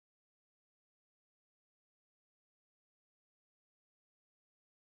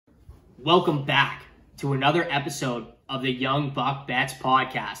Welcome back to another episode of the YoungBuck Bets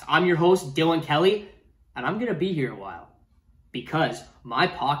podcast. I'm your host, Dylan Kelly, and I'm going to be here a while because my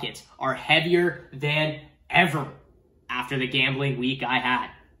pockets are heavier than ever after the gambling week I had.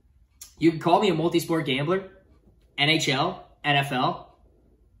 You can call me a multi-sport gambler, NHL, NFL.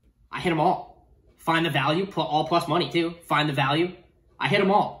 I hit them all. Find the value, all plus money too. Find the value. I hit them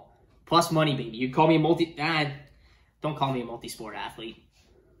all. Plus money, baby. You can call me a don't call me a multi-sport athlete.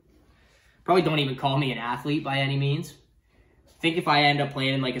 Probably don't even call me an athlete by any means. I think if I end up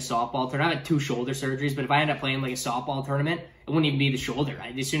playing in like a softball tournament, I had 2 shoulder surgeries, but if I end up playing like a softball tournament, it wouldn't even be the shoulder.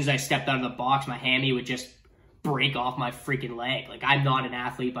 As soon as I stepped out of the box, my hammy would just break off my freaking leg. Like, I'm not an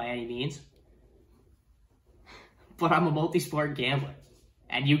athlete by any means. But I'm a multi-sport gambler.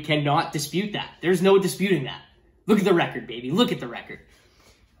 And you cannot dispute that. There's no disputing that. Look at the record, baby. Look at the record.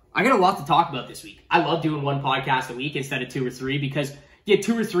 I got a lot to talk about this week. I love doing one podcast a week instead of 2 or 3 because you get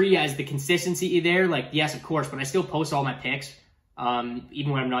 2 or 3 as the consistency there. Like, yes, of course, but I still post all my picks,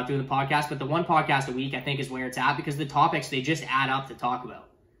 even when I'm not doing the podcast. But the one podcast a week, I think, is where it's at because the topics, they just add up to talk about.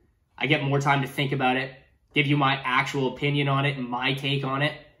 I get more time to think about it, give you my actual opinion on it and my take on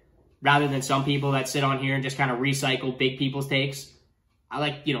it, rather than some people that sit on here and just kind of recycle big people's takes. I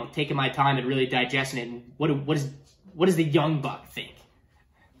like, taking my time and really digesting it. And what does the young buck think?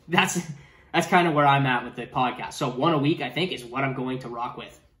 That's kind of where I'm at with the podcast. So 1 a week, I think, is what I'm going to rock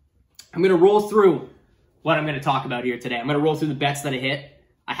with. I'm going to roll through what I'm going to talk about here today. I'm going to roll through the bets that I hit.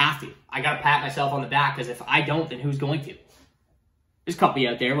 I have to. I got to pat myself on the back because if I don't, then who's going to? There's a couple of you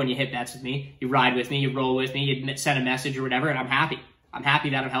out there when you hit bets with me. You ride with me, you roll with me, you send a message or whatever, and I'm happy. I'm happy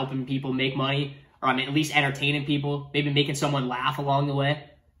that I'm helping people make money, or I'm at least entertaining people, maybe making someone laugh along the way.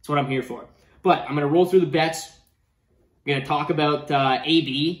 That's what I'm here for. But I'm going to roll through the bets. I'm going to talk about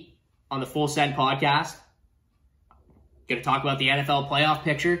AB on the Full Send podcast. Going to talk about the NFL playoff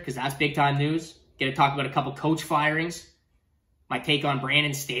picture because that's big time news. Going to talk about a couple coach firings. My take on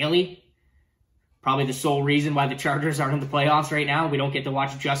Brandon Staley. Probably the sole reason why the Chargers aren't in the playoffs right now. We don't get to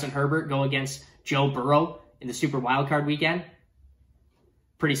watch Justin Herbert go against Joe Burrow in the Super Wildcard weekend.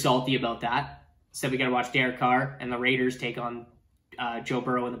 Pretty salty about that. Instead, we got to watch Derek Carr and the Raiders take on Joe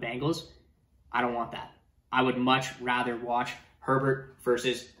Burrow and the Bengals. I don't want that. I would much rather watch Herbert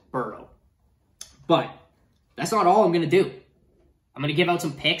versus Burrow. But that's not all I'm going to do. I'm going to give out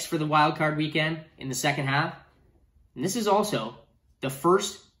some picks for the wild card weekend in the second half. And this is also the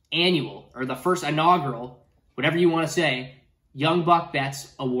first annual, or the first inaugural, whatever you want to say, YoungBuck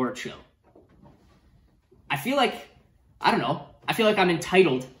Bets Award show. I feel like I'm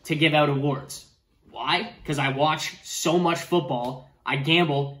entitled to give out awards. Why? Because I watch so much football. I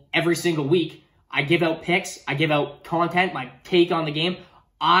gamble every single week. I give out picks. I give out content, my take on the game.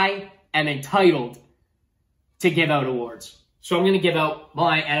 I am entitled to give out awards. So I'm going to give out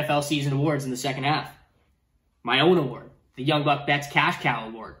my NFL season awards in the second half. My own award, the YoungBuck Bets Cash Cow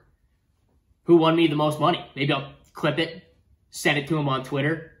Award. Who won me the most money? Maybe I'll clip it, send it to them on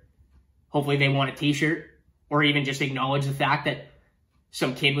Twitter. Hopefully they want a t-shirt, or even just acknowledge the fact that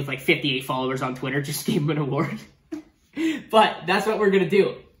some kid with like 58 followers on Twitter just gave him an award. But that's what we're going to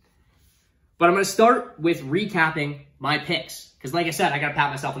do. But I'm going to start with recapping my picks. Because like I said, I got to pat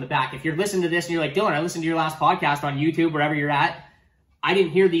myself on the back. If you're listening to this and you're like, Dylan, I listened to your last podcast on YouTube, wherever you're at, I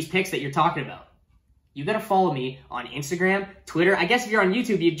didn't hear these picks that you're talking about. You got to follow me on Instagram, Twitter. I guess if you're on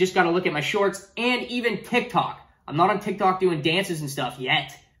YouTube, you just got to look at my shorts, and even TikTok. I'm not on TikTok doing dances and stuff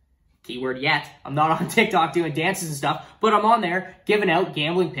yet. Keyword yet. I'm not on TikTok doing dances and stuff, but I'm on there giving out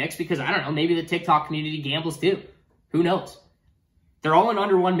gambling picks because, I don't know, maybe the TikTok community gambles too. Who knows? They're all in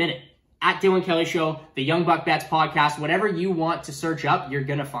under 1 minute. At Dylan Kelly Show, the YoungBuck Bets podcast, whatever you want to search up, you're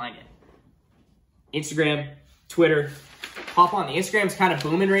going to find it. Instagram, Twitter, hop on. The Instagram's kind of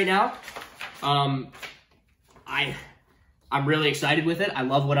booming right now. I'm really excited with it. I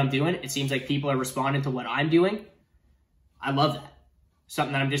love what I'm doing. It seems like people are responding to what I'm doing. I love that.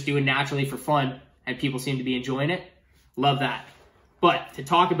 Something that I'm just doing naturally for fun, and people seem to be enjoying it. Love that. But to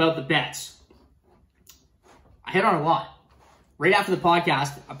talk about the bets, I hit on a lot. Right after the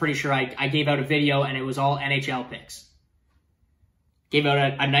podcast, I'm pretty sure I gave out a video, and it was all NHL picks. Gave out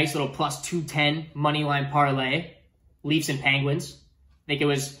a nice little plus 210 money line parlay, Leafs and Penguins. I think it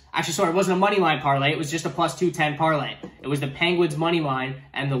was, actually, sorry, it wasn't a money line parlay. It was just a plus 210 parlay. It was the Penguins money line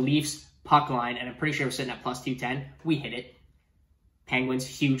and the Leafs puck line, and I'm pretty sure it was sitting at plus 210. We hit it. Penguins,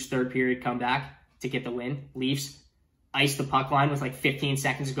 huge third period comeback to get the win. Leafs iced the puck line with like 15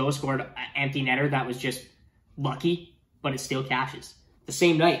 seconds to go, scored an empty netter that was just lucky, but it still cashes. The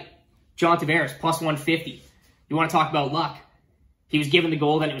same night, John Tavares, plus 150. You want to talk about luck? he was given the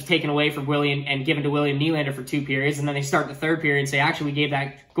goal, then it was taken away from William and given to William Nylander for 2 periods, and then they start the 3rd period and say, actually, we gave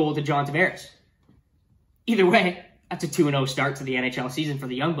that goal to John Tavares. Either way, that's a 2-0 start to the NHL season for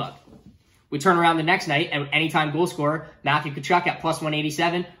the Young Buck. We turn around the next night, and anytime goal scorer, Matthew Tkachuk at plus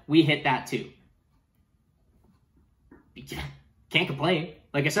 187, we hit that too. Can't complain.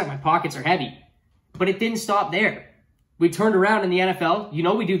 Like I said, my pockets are heavy. But it didn't stop there. We turned around in the NFL. You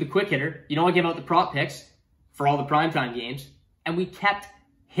know we do the quick hitter. You know I give out the prop picks for all the primetime games. And we kept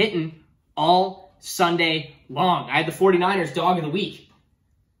hitting all Sunday long. I had the 49ers dog of the week.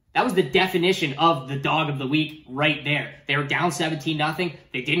 That was the definition of the dog of the week right there. They were down 17-0.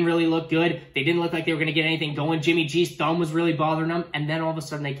 They didn't really look good. They didn't look like they were going to get anything going. Jimmy G's thumb was really bothering them. And then all of a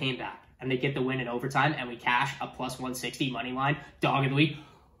sudden they came back. And they get the win in overtime. And we cash a plus 160 money line. Dog of the week.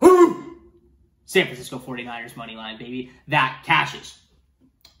 San Francisco 49ers money line, baby. That cashes.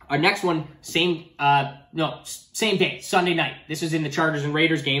 Our next one, same day, Sunday night. This is in the Chargers and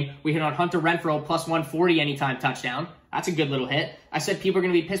Raiders game. We hit on Hunter Renfrow plus 140 anytime touchdown. That's a good little hit. I said people are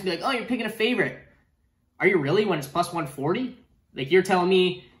going to be pissed and be like, oh, you're picking a favorite. Are you really when it's plus 140? Like, you're telling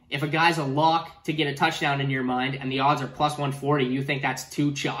me if a guy's a lock to get a touchdown in your mind and the odds are plus 140, you think that's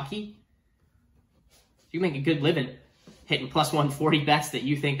too chalky? You make a good living hitting plus 140 bets that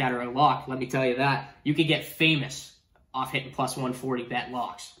you think that are a lock. Let me tell you that. You could get famous off hitting plus 140 bet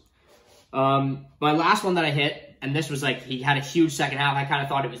locks. My last one that I hit, and this was like, he had a huge second half. I kind of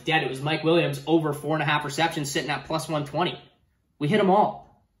thought it was dead. It was Mike Williams over 4.5 receptions sitting at plus 120. We hit them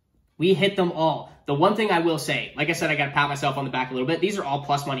all. We hit them all. The one thing I will say, like I said, I got to pat myself on the back a little bit. These are all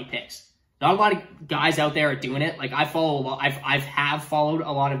plus money picks. Not a lot of guys out there are doing it. Like I follow a lot. I've followed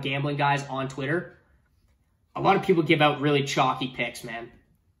a lot of gambling guys on Twitter. A lot of people give out really chalky picks, man.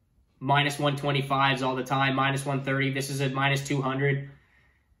 Minus 125s all the time. Minus 130. This is a minus 200.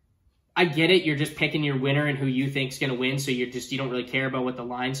 I get it. You're just picking your winner and who you think's going to win. So you don't really care about what the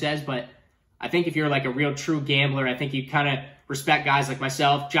line says. But I think if you're like a real true gambler, I think you kind of respect guys like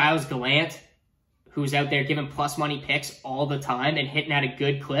myself. Giles Gallant, who's out there giving plus money picks all the time and hitting at a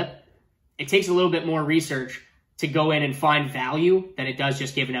good clip. It takes a little bit more research to go in and find value than it does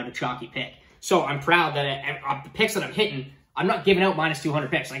just giving out a chalky pick. So I'm proud that the picks that I'm hitting, I'm not giving out minus 200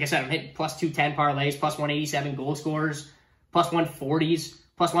 picks. Like I said, I'm hitting plus 210 parlays, plus 187 goal scorers, plus 140s,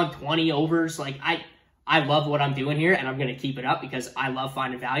 plus 120 overs. Like I love what I'm doing here, and I'm going to keep it up because I love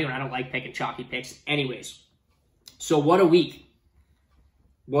finding value, and I don't like picking chalky picks anyways. So what a week.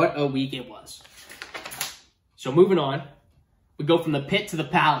 What a week it was. So moving on, we go from the pit to the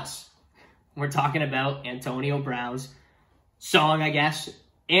palace. We're talking about Antonio Brown's song, I guess,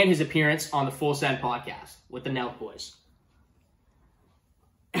 and his appearance on the Full Send podcast with the Nelk Boys.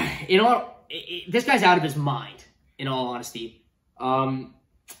 You know, this guy's out of his mind, in all honesty.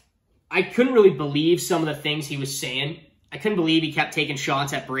 I couldn't really believe some of the things he was saying. I couldn't believe he kept taking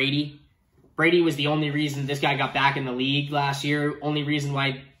shots at Brady. Brady was the only reason this guy got back in the league last year. Only reason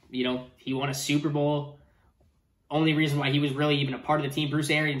why, he won a Super Bowl. Only reason why he was really even a part of the team. Bruce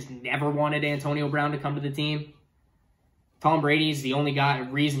Arians never wanted Antonio Brown to come to the team. Tom Brady's the only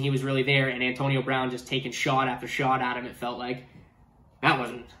reason he was really there, and Antonio Brown just taking shot after shot at him, it felt like. That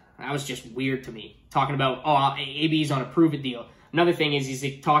was just weird to me. Talking about, AB's on a prove-it deal. Another thing is he's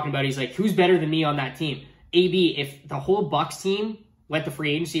like, who's better than me on that team? AB, if the whole Bucks team went to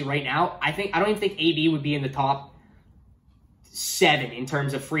free agency right now, I don't even think AB would be in the top 7 in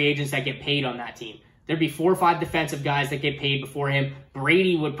terms of free agents that get paid on that team. There'd be 4 or 5 defensive guys that get paid before him.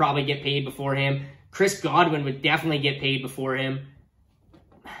 Brady would probably get paid before him. Chris Godwin would definitely get paid before him.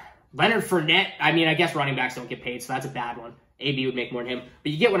 Leonard Fournette, I guess running backs don't get paid, so that's a bad one. AB would make more than him.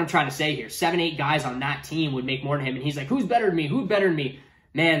 But you get what I'm trying to say here. 7, 8 guys on that team would make more than him. And he's like, who's better than me? Who's better than me?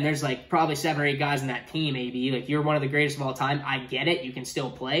 Man, there's like probably 7 or 8 guys on that team, AB. Like, you're one of the greatest of all time. I get it. You can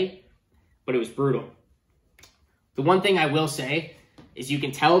still play. But it was brutal. The one thing I will say is you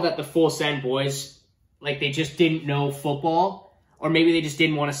can tell that the Full Send boys, like, they just didn't know football. Or maybe they just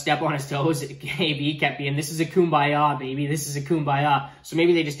didn't want to step on his toes. AB kept being, this is a kumbaya, baby. This is a kumbaya. So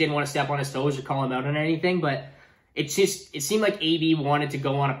maybe they just didn't want to step on his toes or call him out on anything. But it seemed like AB wanted to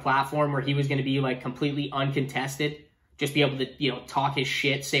go on a platform where he was going to be like completely uncontested. Just be able to, talk his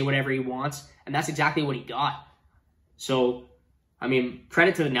shit, say whatever he wants. And that's exactly what he got. So,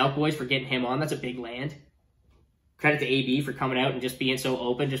 credit to the Nelk Boys for getting him on. That's a big land. Credit to AB for coming out and just being so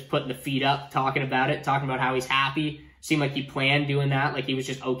open, just putting the feet up, talking about it, talking about how he's happy. Seemed like he planned doing that, like he was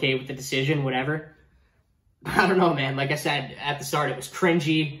just okay with the decision, whatever. I don't know, man. Like I said at the start, it was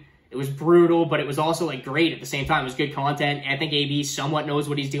cringy. It was brutal, but it was also like great at the same time. It was good content. I think AB somewhat knows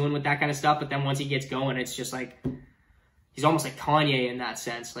what he's doing with that kind of stuff, but then once he gets going, it's just like, he's almost like Kanye in that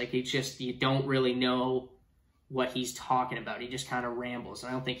sense. Like, it's just, you don't really know what he's talking about. He just kind of rambles. And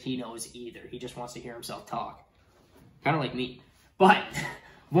I don't think he knows either. He just wants to hear himself talk. Kind of like me. But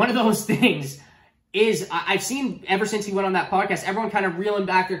one of those things is I've seen ever since he went on that podcast, everyone kind of reeling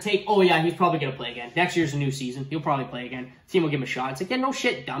back their take. Oh, yeah, he's probably going to play again. Next year's a new season. He'll probably play again. Team will give him a shot. It's like, yeah, no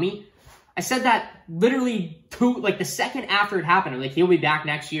shit, dummy. I said that literally the second after it happened. Like, he'll be back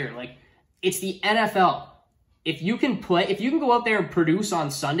next year. Like, it's the NFL. If you can play, if you can go out there and produce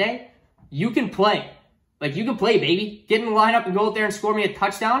on Sunday, you can play. Like, you can play, baby. Get in the lineup and go out there and score me a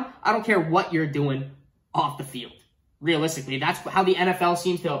touchdown. I don't care what you're doing off the field. Realistically, that's how the NFL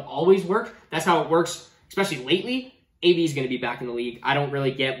seems to have always worked. That's how it works, especially lately. AB is going to be back in the league. I don't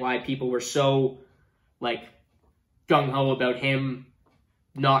really get why people were so, like, gung-ho about him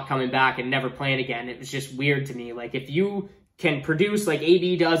not coming back and never playing again. It was just weird to me. Like, if you can produce like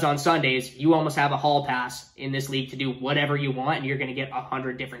AB does on Sundays, you almost have a hall pass in this league to do whatever you want, and you're going to get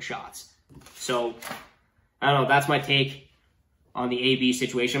 100 different shots. So, I don't know. That's my take on the AB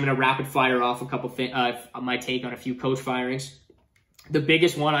situation. I'm going to rapid fire off a couple my take on a few coach firings. The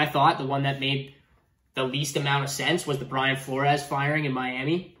biggest one, I thought, the one that made the least amount of sense, was the Brian Flores firing in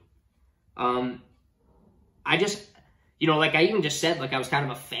Miami. I just, like I even just said, like I was kind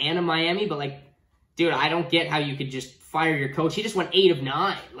of a fan of Miami, but like, dude, I don't get how you could just fire your coach. He just went 8 of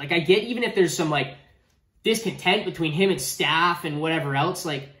 9. Like, I get even if there's some like discontent between him and staff and whatever else,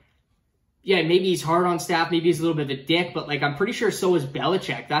 like, yeah, maybe he's hard on staff, maybe he's a little bit of a dick, but like I'm pretty sure so is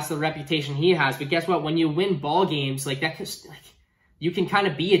Belichick. That's the reputation he has. But guess what? When you win ball games, like that, like, you can kind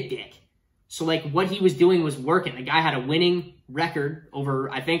of be a dick. So like what he was doing was working. The guy had a winning record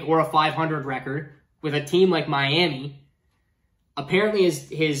over, I think, or a 500 record with a team like Miami. Apparently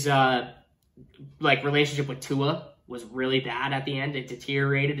his like relationship with Tua was really bad at the end. It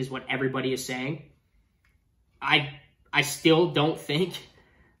deteriorated, is what everybody is saying. I still don't think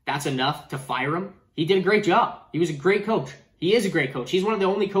that's enough to fire him. He did a great job. He was a great coach. He is a great coach. He's one of the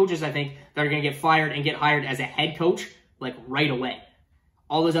only coaches, I think, that are going to get fired and get hired as a head coach, like, right away.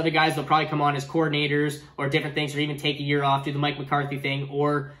 All those other guys, they'll probably come on as coordinators or different things, or even take a year off, do the Mike McCarthy thing,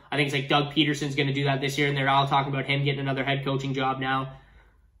 or I think it's like Doug Peterson's going to do that this year, and they're all talking about him getting another head coaching job now.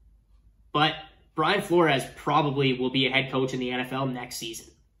 But Brian Flores probably will be a head coach in the NFL next season.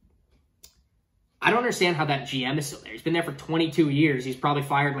 I don't understand how that GM is still there. He's been there for 22 years. He's probably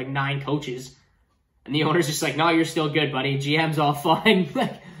fired like 9 coaches. And the owner's just like, no, you're still good, buddy. GM's all fine.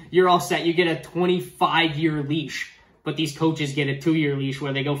 Like, you're all set. You get a 25-year leash. But these coaches get a 2-year leash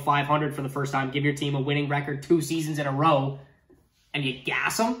where they go 500 for the first time, give your team a winning record 2 seasons in a row, and you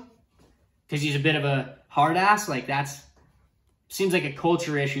gas him because he's a bit of a hard ass. Like, that's seems like a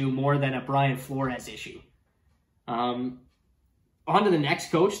culture issue more than a Brian Flores issue. On to the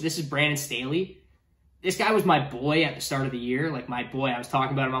next coach. This is Brandon Staley. This guy was my boy at the start of the year. Like, my boy. I was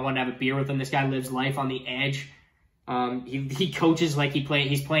talking about him. I wanted to have a beer with him. This guy lives life on the edge. He coaches like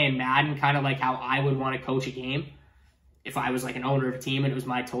he's playing Madden, kind of like how I would want to coach a game. If I was like an owner of a team and it was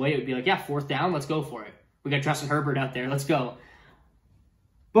my toy, it would be like, yeah, 4th down, let's go for it. We got Justin Herbert out there, let's go.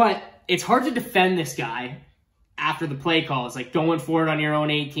 But it's hard to defend this guy after the play call. It's like going for it on your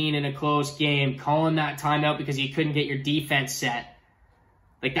own 18 in a close game, calling that timeout because you couldn't get your defense set.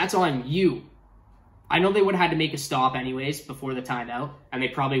 Like, that's on you. I know they would have had to make a stop anyways before the timeout, and they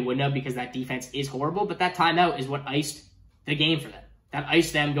probably wouldn't have because that defense is horrible, but that timeout is what iced the game for them. That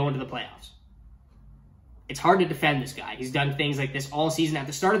iced them going to the playoffs. It's hard to defend this guy. He's done things like this all season. At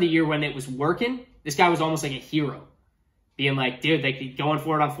the start of the year when it was working, this guy was almost like a hero. Being like, dude, like going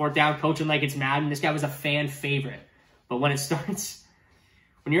for it on 4th down, coaching like it's Madden. This guy was a fan favorite. But when it starts,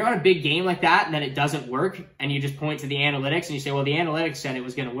 when you're on a big game like that and then it doesn't work and you just point to the analytics and you say, well, the analytics said it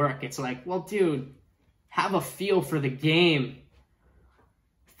was going to work. It's like, well, dude, have a feel for the game.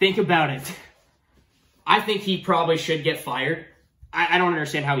 Think about it. I think he probably should get fired. I don't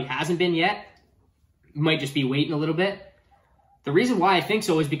understand how he hasn't been yet. Might just be waiting a little bit. The reason why I think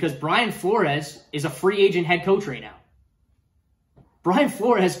so is because Brian Flores is a free agent head coach right now. Brian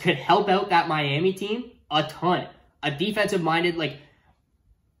Flores could help out that Miami team a ton. A defensive-minded,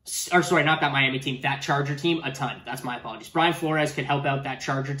 sorry, not that Miami team, that Charger team, a ton. That's my apologies. Brian Flores could help out that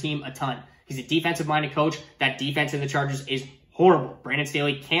Charger team a ton. He's a defensive-minded coach. That defense in the Chargers is horrible. Brandon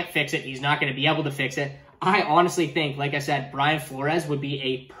Staley can't fix it. He's not going to be able to fix it. I honestly think, like I said, Brian Flores would be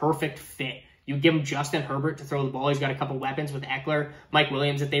a perfect fit. You give him Justin Herbert to throw the ball. He's got a couple weapons with Eckler, Mike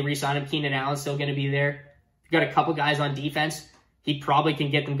Williams if they re-sign him. Keenan Allen's still going to be there. You've got a couple guys on defense. He probably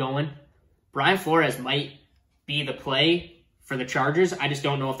can get them going. Brian Flores might be the play for the Chargers. I just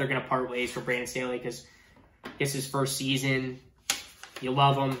don't know if they're going to part ways for Brandon Staley because it's his first season. You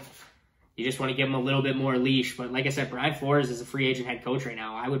love him. You just want to give him a little bit more leash. But like I said, Brian Flores is a free agent head coach right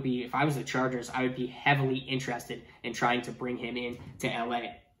now. If I was the Chargers, I would be heavily interested in trying to bring him in to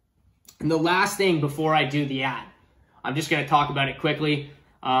LA. And the last thing before I do the ad, I'm just going to talk about it quickly.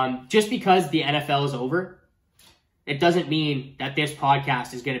 Just because the NFL is over, it doesn't mean that this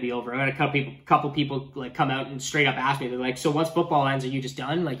podcast is going to be over. I had a couple people like come out and straight up ask me. They're like, "So once football ends, are you just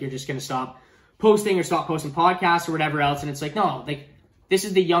done? Like you're just going to stop posting or stop posting podcasts or whatever else?" And it's like, no, like this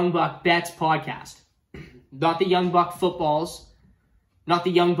is the Young Buck Bets podcast, not the Young Buck footballs, not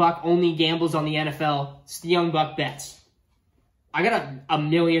the Young Buck only gambles on the NFL. It's the Young Buck Bets. I got a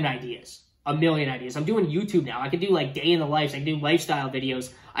million ideas. I'm doing YouTube now. I could do like day in the life. I could do lifestyle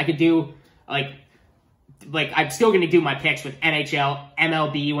videos. I could do like I'm still going to do my picks with NHL,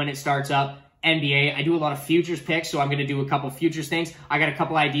 MLB when it starts up, NBA. I do a lot of futures picks, so I'm going to do a couple futures things. I got a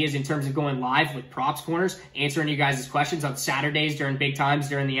couple ideas in terms of going live with props corners, answering you guys' questions on Saturdays during big times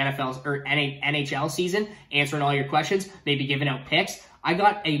during the NFL or NHL season, answering all your questions, maybe giving out picks. I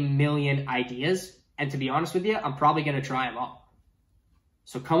got a million ideas, and to be honest with you, I'm probably going to try them all.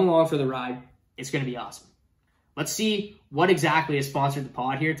 So come along for the ride. It's going to be awesome. Let's see what exactly has sponsored the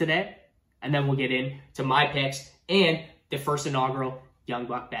pod here today, and then we'll get into my picks and the first inaugural Young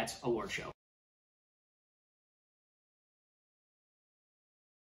Buck Bets Award show.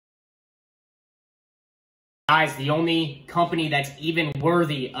 Guys, the only company that's even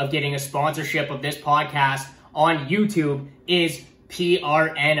worthy of getting a sponsorship of this podcast on YouTube is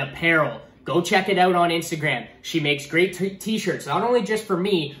PRN Apparel. Go check it out on Instagram. She makes great t-shirts, not only just for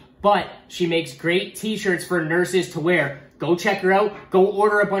me, but she makes great t-shirts for nurses to wear. Go check her out. Go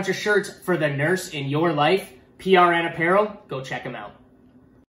order a bunch of shirts for the nurse in your life. PRN Apparel, go check them out.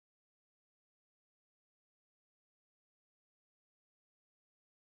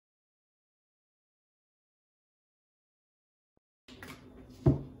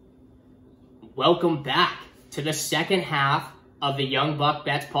 Welcome back to the second half of the Young Buck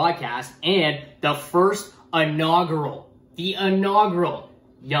Bets podcast and the first inaugural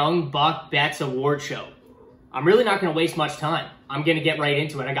Young Buck Bets Award show. I'm really not going to waste much time. I'm going to get right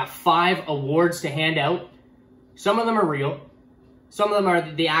into it. I got 5 awards to hand out. Some of them are real. Some of them are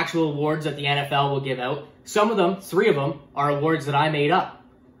the actual awards that the NFL will give out. Some of them, 3 of them, are awards that I made up.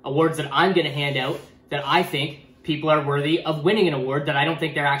 Awards that I'm going to hand out that I think people are worthy of winning an award, that I don't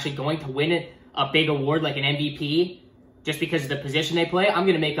think they're actually going to win a big award like an MVP just because of the position they play. I'm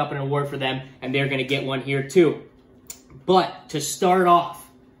going to make up an award for them, and they're going to get one here too. But to start off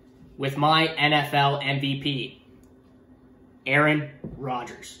with my NFL MVP, Aaron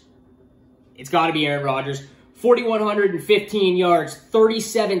Rodgers. It's got to be Aaron Rodgers. 4,115 yards,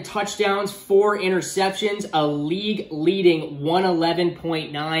 37 touchdowns, 4 interceptions, a league-leading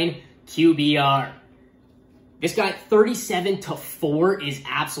 111.9 QBR. This guy, 37-4 is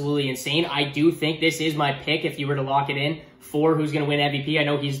absolutely insane. I do think this is my pick if you were to lock it in for who's going to win MVP. I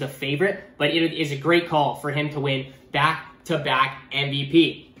know he's the favorite, but it is a great call for him to win back-to-back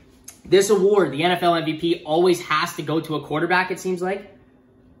MVP. This award, the NFL MVP, always has to go to a quarterback, it seems like.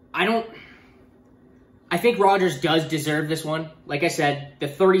 I think Rodgers does deserve this one. Like I said, the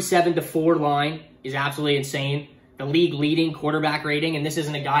 37-4 line is absolutely insane. The league-leading quarterback rating, and this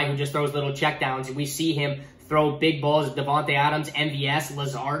isn't a guy who just throws little checkdowns. We see him throw big balls at Devontae Adams, MVS,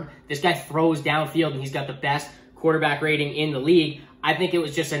 Lazard. This guy throws downfield, and he's got the best quarterback rating in the league. I think it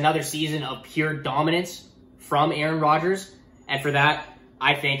was just another season of pure dominance from Aaron Rodgers, and for that,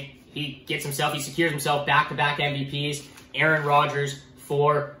 I think he secures himself back-to-back MVPs. Aaron Rodgers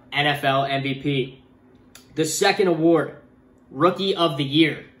for NFL MVP. The second award, Rookie of the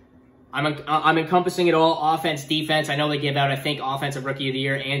Year. I'm encompassing it all, offense, defense. I know they give out, I think, Offensive Rookie of the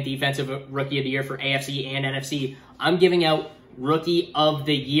Year and Defensive Rookie of the Year for AFC and NFC. I'm giving out Rookie of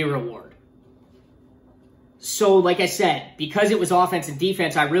the Year award. So, like I said, because it was offense and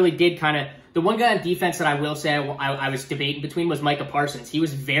defense, I really did kind of... The one guy on defense that I will say I was debating between was Micah Parsons. He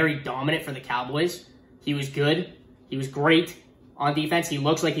was very dominant for the Cowboys. He was good. He was great on defense. He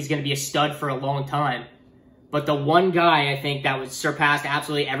looks like he's going to be a stud for a long time. But the one guy I think that was surpassed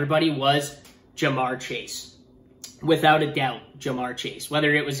absolutely everybody was Jamar Chase. Without a doubt, Jamar Chase.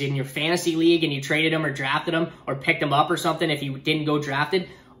 Whether it was in your fantasy league and you traded him or drafted him or picked him up or something if you didn't go drafted,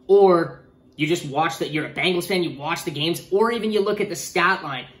 or you just watched that, you're a Bengals fan, you watch the games, or even you look at the stat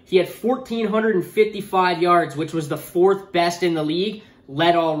line. He had 1,455 yards, which was the 4th best in the league,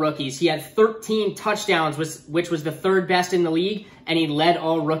 led all rookies. He had 13 touchdowns, which was the 3rd best in the league, and he led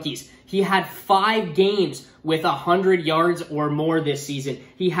all rookies. He had 5 games with 100 yards or more this season.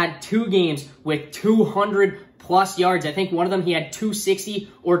 He had 2 games with 200-plus yards. I think one of them he had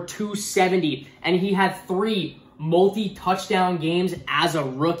 260 or 270, and he had 3 multi-touchdown games as a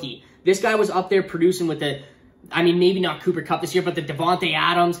rookie. This guy was up there producing with maybe not Cooper Kupp this year, but the Devontae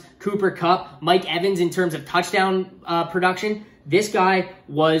Adams, Cooper Kupp, Mike Evans in terms of touchdown production. This guy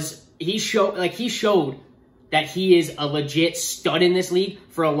he showed that he is a legit stud in this league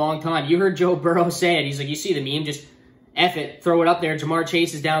for a long time. You heard Joe Burrow say it. He's like, you see the meme, just F it, throw it up there. Jamar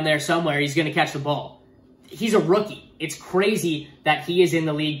Chase is down there somewhere. He's going to catch the ball. He's a rookie. It's crazy that he is in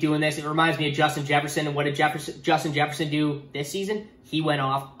the league doing this. It reminds me of Justin Jefferson. And what did Justin Jefferson do this season? He went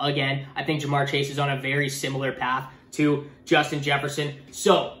off again. I think Jamar Chase is on a very similar path to Justin Jefferson.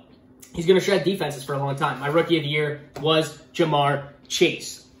 So he's going to shred defenses for a long time. My rookie of the year was Jamar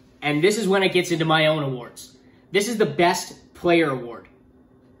Chase. And this is when it gets into my own awards. This is the best player award.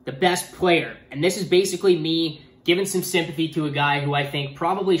 The best player. And this is basically me giving some sympathy to a guy who I think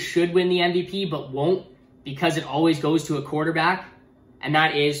probably should win the MVP but won't because it always goes to a quarterback. And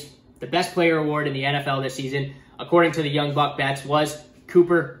that is the best player award in the NFL this season, according to the YoungBuck Bets, was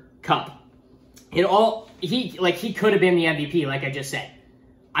Cooper Kupp. He could have been the MVP, like I just said.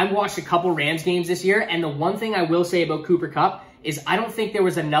 I watched a couple Rams games this year, and the one thing I will say about Cooper Kupp is I don't think there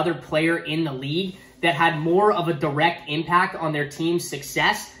was another player in the league that had more of a direct impact on their team's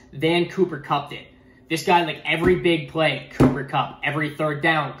success than Cooper Kupp did. This guy, like every big play, Cooper Kupp. Every third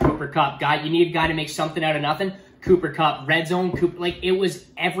down, Cooper Kupp. You need a guy to make something out of nothing, Cooper Kupp. Red zone, Cooper. It was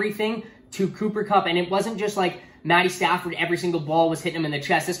everything to Cooper Kupp, and it wasn't just like Matty Stafford, every single ball was hitting him in the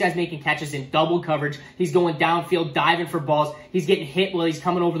chest. This guy's making catches in double coverage. He's going downfield, diving for balls. He's getting hit while he's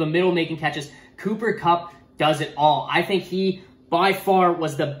coming over the middle, making catches. Cooper Kupp does it all. I think he, by far,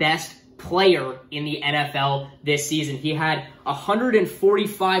 was the best player in the NFL this season. He had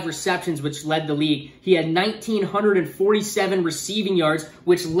 145 receptions, which led the league. He had 1,947 receiving yards,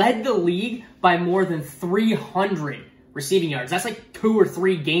 which led the league by more than 300 receiving yards. That's like 2 or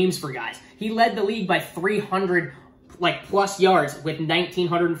 3 games for guys. He led the league by 300 plus yards with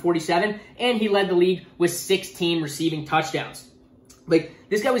 1,947, and he led the league with 16 receiving touchdowns.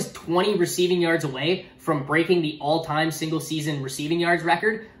 This guy was 20 receiving yards away from breaking the all-time single-season receiving yards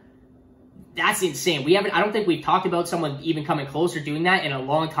record. That's insane. I don't think we've talked about someone even coming close or doing that in a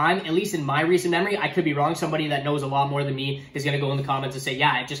long time, at least in my recent memory. I could be wrong. Somebody that knows a lot more than me is going to go in the comments and say,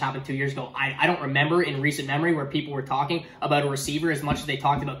 yeah, it just happened 2 years ago. I don't remember in recent memory where people were talking about a receiver as much as they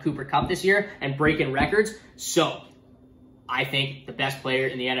talked about Cooper Kupp this year and breaking records. So I think the best player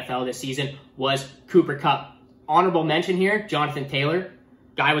in the NFL this season was Cooper Kupp. Honorable mention here, Jonathan Taylor.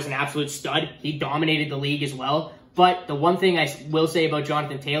 Guy was an absolute stud. He dominated the league as well. But the one thing I will say about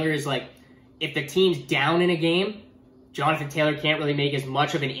Jonathan Taylor is, if the team's down in a game, Jonathan Taylor can't really make as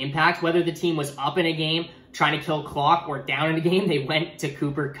much of an impact. Whether the team was up in a game, trying to kill clock, or down in a game, they went to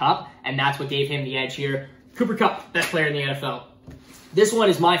Cooper Kupp, and that's what gave him the edge here. Cooper Kupp, best player in the NFL. This one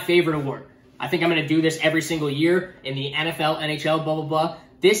is my favorite award. I think I'm going to do this every single year in the NFL, NHL, blah, blah, blah.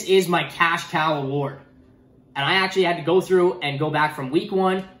 This is my cash cow award. And I actually had to go through and go back from week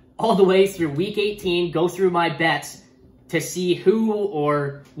 1 all the way through week 18, go through my bets to see who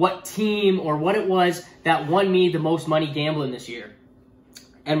or what team or what it was that won me the most money gambling this year.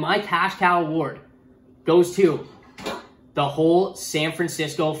 And my cash cow award goes to the whole San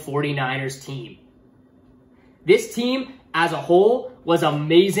Francisco 49ers team. This team as a whole was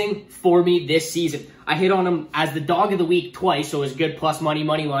amazing for me this season. I hit on them as the dog of the week twice, so it was good plus money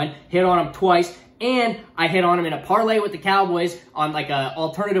line. Hit on them twice. And I hit on him in a parlay with the Cowboys on a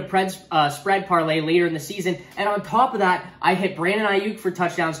alternative spread parlay later in the season. And on top of that, I hit Brandon Ayuk for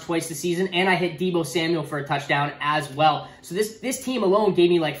touchdowns twice this season, and I hit Deebo Samuel for a touchdown as well. So this team alone gave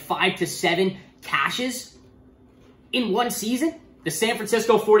me 5 to 7 cashes in one season. The San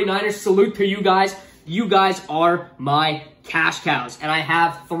Francisco 49ers, salute to you guys. You guys are my cash cows. And I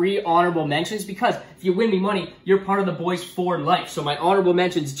have 3 honorable mentions because if you win me money, you're part of the boys for life. So my honorable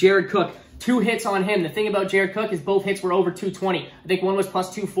mentions, Jared Cook. 2 hits on him. The thing about Jared Cook is both hits were over 220. I think one was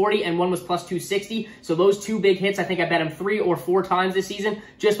plus 240 and one was plus 260. So those 2 big hits, I think I bet him 3 or 4 times this season.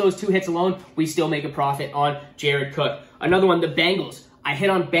 Just those 2 hits alone, we still make a profit on Jared Cook. Another one, the Bengals. I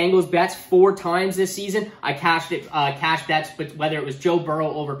hit on Bengals bets 4 times this season. I cashed bets, but whether it was Joe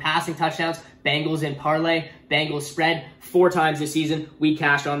Burrow over passing touchdowns, Bengals in parlay, Bengals spread 4 times this season. We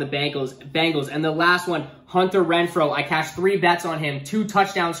cashed on the Bengals. And the last one, Hunter Renfrow. I cashed 3 bets on him, 2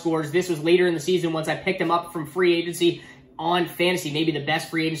 touchdown scores. This was later in the season once I picked him up from free agency on fantasy, maybe the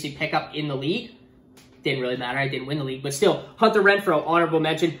best free agency pickup in the league. Didn't really matter. I didn't win the league. But still, Hunter Renfrow, honorable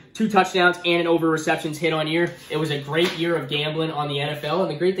mention, 2 touchdowns and an over receptions hit on year. It was a great year of gambling on the NFL.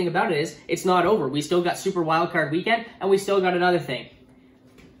 And the great thing about it is it's not over. We still got Super Wildcard Weekend, and we still got another thing.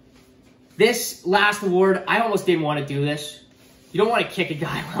 This last award, I almost didn't want to do this. You don't want to kick a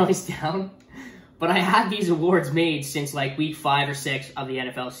guy while he's down. But I had these awards made since like week 5 or 6 of the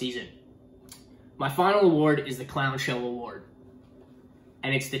NFL season. My final award is the Clown Show Award.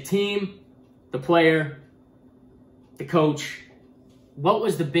 And it's the team, the player, the coach. What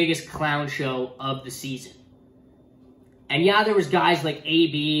was the biggest clown show of the season? And yeah, there was guys like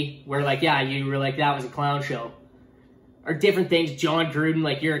AB where like, yeah, you were like, that was a clown show. Or different things. John Gruden,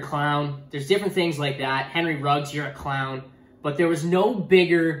 like, you're a clown. There's different things like that. Henry Ruggs, you're a clown. But there was no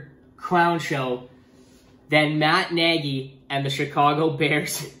bigger clown show than Matt Nagy and the Chicago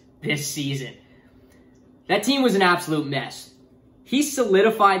Bears this season. That team was an absolute mess. He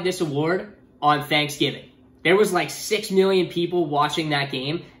solidified this award on Thanksgiving. There was like 6 million people watching that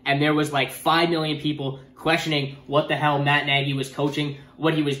game, and there was like 5 million people questioning what the hell Matt Nagy was coaching,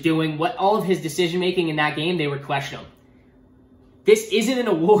 what he was doing, what all of his decision-making in that game, they were questioning. This isn't an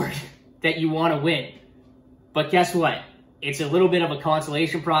award that you want to win. But guess what? It's a little bit of a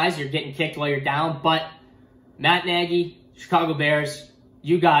consolation prize. You're getting kicked while you're down, but Matt Nagy, Chicago Bears,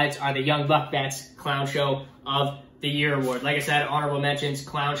 you guys are the Young Buck Bets Clown Show of the Year Award. Like I said, honorable mentions,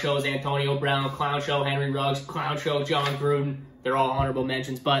 Clown Show is Antonio Brown, Clown Show Henry Ruggs, Clown Show John Gruden. They're all honorable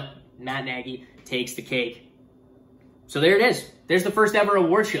mentions, but Matt Nagy takes the cake. So there it is. There's the first ever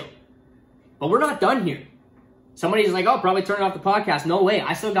award show. But we're not done here. Somebody's like, oh, probably turn off the podcast. No way.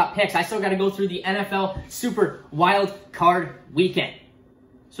 I still got picks. I still got to go through the NFL Super Wild Card Weekend.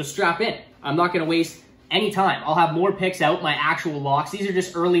 So strap in. I'm not going to waste any time. I'll have more picks out, my actual locks. These are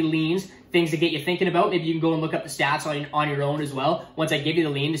just early leans, things to get you thinking about. Maybe you can go and look up the stats on your own as well once I give you the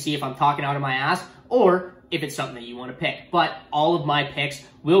lean to see if I'm talking out of my ass or if it's something that you want to pick. But all of my picks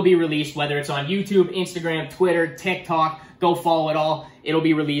will be released, whether it's on YouTube, Instagram, Twitter, TikTok. Go follow it all. It'll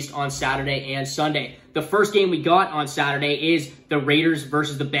be released on Saturday and Sunday. The first game we got on Saturday is the Raiders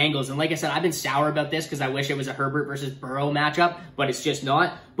versus the Bengals. And like I said, I've been sour about this because I wish it was a Herbert versus Burrow matchup, but it's just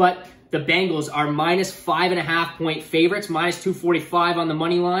not. But the Bengals are minus 5.5 point favorites, minus 245 on the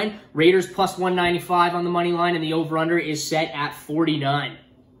money line. Raiders plus 195 on the money line, and the over-under is set at 49.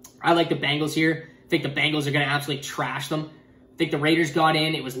 I like the Bengals here. I think the Bengals are going to absolutely trash them. I think the Raiders got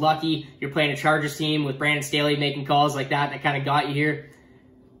in. It was lucky. You're playing a Chargers team with Brandon Staley making calls like that kind of got you here.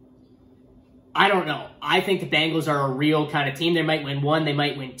 I don't know. I think the Bengals are a real kind of team. They might win 1. They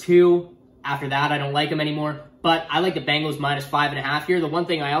might win 2. After that, I don't like them anymore. But I like the Bengals minus 5.5 here. The one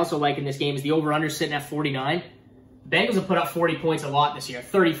thing I also like in this game is the over-under sitting at 49. The Bengals have put up 40 points a lot this year,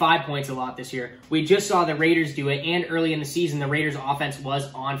 35 points a lot this year. We just saw the Raiders do it, and early in the season, the Raiders' offense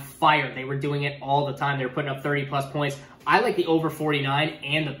was on fire. They were doing it all the time. They were putting up 30-plus points. I like the over 49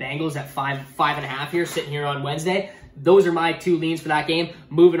 and the Bengals at 5.5 here, sitting here on Wednesday. Those are my 2 leans for that game.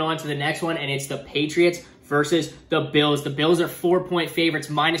 Moving on to the next one, and it's the Patriots versus the Bills. The Bills are 4-point favorites,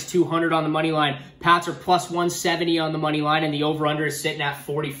 minus 200 on the money line. Pats are plus 170 on the money line, and the over-under is sitting at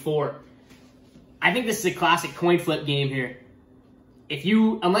 44. I think this is a classic coin flip game here.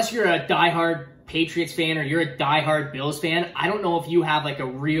 Unless you're a diehard Patriots fan or you're a diehard Bills fan, I don't know if you have like a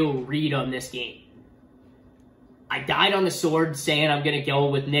real read on this game. I died on the sword saying I'm going to go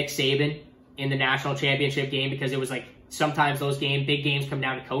with Nick Saban in the national championship game because it was like sometimes those big games come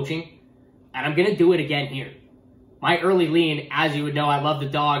down to coaching. And I'm going to do it again here. My early lean, as you would know, I love the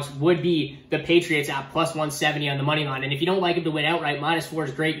dogs, would be the Patriots at plus 170 on the money line. And if you don't like them to win outright, minus 4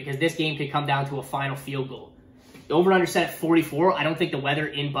 is great because this game could come down to a final field goal. The over-under set at 44. I don't think the weather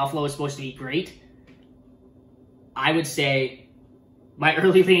in Buffalo is supposed to be great. I would say my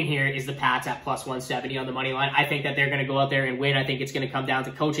early lean here is the Pats at plus 170 on the money line. I think that they're going to go out there and win. I think it's going to come down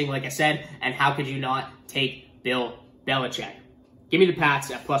to coaching, like I said. And how could you not take Bill Belichick? Give me the Pats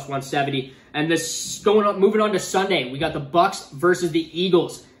at plus 170. And moving on to Sunday, we got the Bucks versus the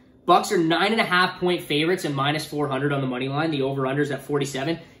Eagles. Bucks are 9.5 point favorites and minus 400 on the money line. The over-under is at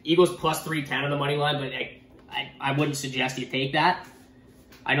 47. Eagles plus 310 on the money line, but I wouldn't suggest you take that.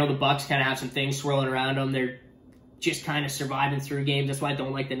 I know the Bucks kind of have some things swirling around them. They're just kind of surviving through games. That's why I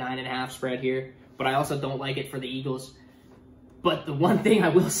don't like the 9.5 spread here. But I also don't like it for the Eagles. But the one thing I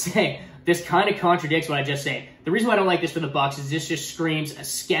will say, this kind of contradicts what I just said. The reason why I don't like this for the Bucks is this just screams a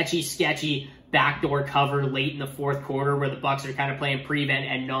sketchy backdoor cover late in the fourth quarter where the Bucks are kind of playing prevent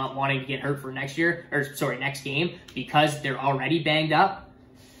and not wanting to get hurt for next game because they're already banged up.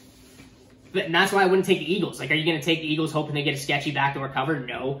 And that's why I wouldn't take the Eagles. Like, are you going to take the Eagles hoping they get a sketchy backdoor cover?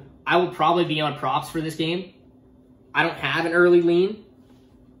 No. I will probably be on props for this game. I don't have an early lean.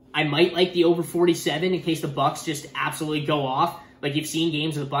 I might like the over 47 in case the Bucks just absolutely go off. Like, you've seen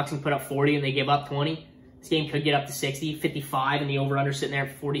games where the Bucks can put up 40 and they give up 20. This game could get up to 60, 55, and the over-under sitting there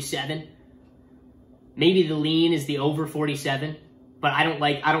at 47. Maybe the lean is the over 47, but I don't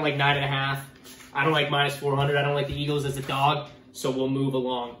like 9.5. I don't like minus 400. I don't like the Eagles as a dog, so we'll move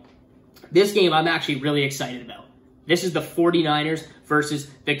along. This game I'm actually really excited about. This is the 49ers versus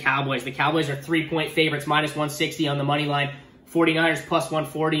the Cowboys. The Cowboys are 3-point favorites, minus 160 on the money line. 49ers plus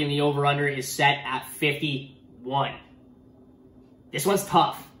 140, and the over-under is set at 51. This one's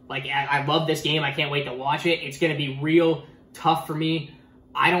tough. Like, I love this game. I can't wait to watch it. It's going to be real tough for me.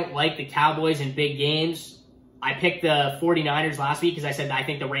 I don't like the Cowboys in big games. I picked the 49ers last week because I said I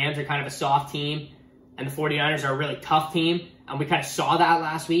think the Rams are kind of a soft team and the 49ers are a really tough team. And we kind of saw that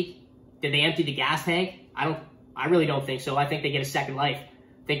last week. Did they empty the gas tank? I really don't think so. I think they get a second life.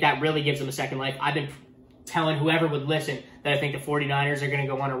 I think that really gives them a second life. I've been telling whoever would listen that I think the 49ers are going to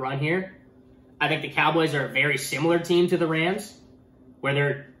go on a run here. I think the Cowboys are a very similar team to the Rams, where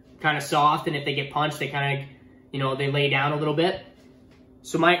they're kind of soft, and if they get punched, they kind of, they lay down a little bit.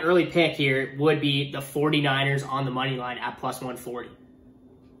 So my early pick here would be the 49ers on the money line at plus 140.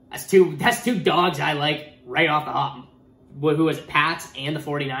 That's two dogs I like right off the hop. Who is it? Pats and the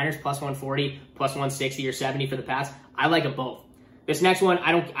 49ers, plus 140, plus 160 or 70 for the Pats. I like them both. This next one,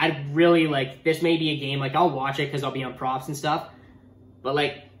 I really like, this may be a game, like, I'll watch it because I'll be on props and stuff. But,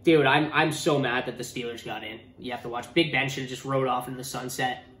 like, dude, I'm so mad that the Steelers got in. You have to watch. Big Ben should have just rode off into the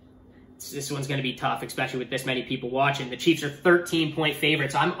sunset. This one's going to be tough, especially with this many people watching. The Chiefs are 13-point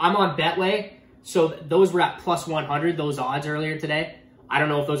favorites. I'm on Betway, so those were at plus 100, those odds earlier today. I don't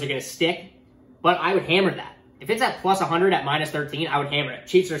know if those are going to stick, but I would hammer that. If it's at plus 100 at minus 13, I would hammer it.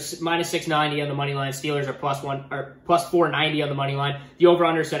 Chiefs are minus 690 on the money line. Steelers are plus 490 on the money line. The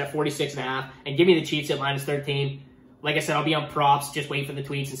over-under is set at 46.5, and give me the Chiefs at minus 13. Like I said, I'll be on props. Just wait for the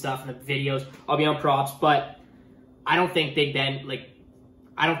tweets and stuff and the videos. I'll be on props, but I don't think Big Ben,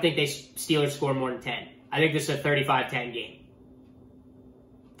 I don't think Steelers score more than 10. I think this is a 35-10 game.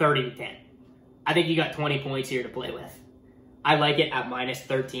 30-10. I think you got 20 points here to play with. I like it at minus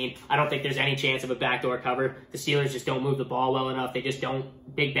 13. I don't think there's any chance of a backdoor cover. The Steelers just don't move the ball well enough. They just don't.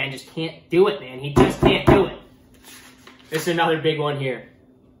 Big Ben just can't do it, man. He just can't do it. This is another big one here.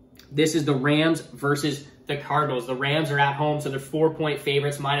 This is the Rams versus the Cardinals. The Rams are at home, so they're 4-point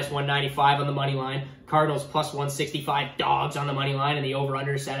favorites, minus 195 on the money line. Cardinals plus 165 dogs on the money line, and the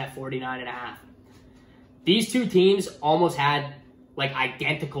over-under is set at 49.5. These two teams almost had,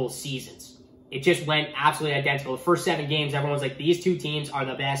 identical seasons. It just went absolutely identical. The first 7 games, everyone's like, these two teams are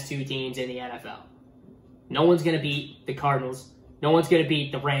the best two teams in the NFL. No one's going to beat the Cardinals. No one's going to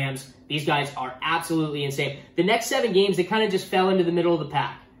beat the Rams. These guys are absolutely insane. The next 7 games, they kind of just fell into the middle of the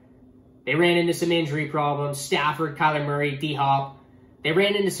pack. They ran into some injury problems. Stafford, Kyler Murray, D-Hop. They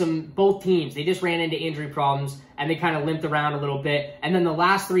ran into both teams. They just ran into injury problems, and they kind of limped around a little bit. And then the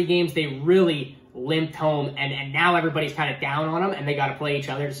last 3 games, they really limped home, and now everybody's kind of down on them, and they got to play each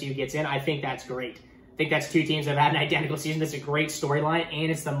other to see who gets in. I think that's great. I think that's two teams that have had an identical season. That's a great storyline,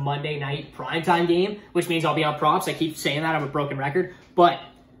 and it's the Monday night primetime game, which means I'll be on props. I keep saying that. I'm a broken record. But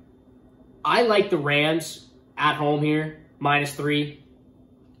I like the Rams at home here, minus 3.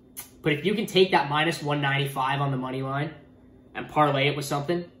 But if you can take that minus 195 on the money line and parlay it with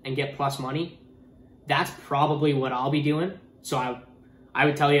something and get plus money, that's probably what I'll be doing. So I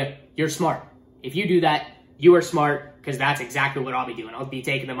would tell you, you're smart. If you do that, you are smart, because that's exactly what I'll be doing. I'll be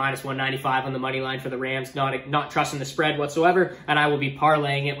taking the minus 195 on the money line for the Rams, not trusting the spread whatsoever, and I will be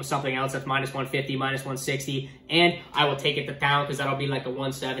parlaying it with something else that's minus 150, minus 160, and I will take it to town because that'll be like a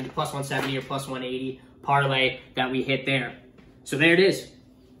 170, plus 170 or plus 180 parlay that we hit there. So there it is.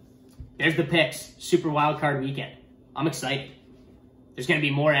 There's the picks. Super Wildcard Weekend. I'm excited. There's going to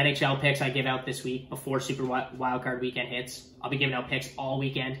be more NHL picks I give out this week before Super Wildcard Weekend hits. I'll be giving out picks all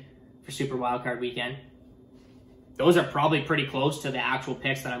weekend for Super Wildcard Weekend. Those are probably pretty close to the actual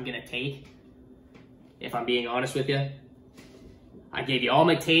picks that I'm going to take, if I'm being honest with you. I gave you all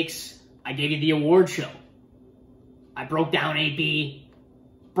my takes. I gave you the award show. I broke down AB,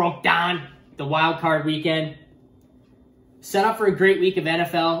 broke down the Wildcard Weekend. Set up for a great week of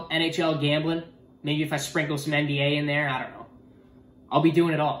NFL, NHL gambling. Maybe if I sprinkle some NBA in there, I don't know. I'll be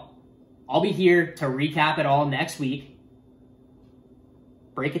doing it all. I'll be here to recap it all next week.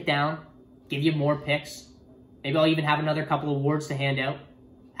 Break it down, give you more picks. Maybe I'll even have another couple awards to hand out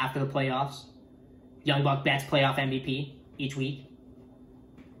after the playoffs. YoungBuck Bets Playoff MVP each week.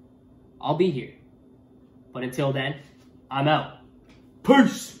 I'll be here. But until then, I'm out.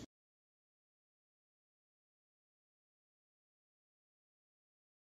 Peace!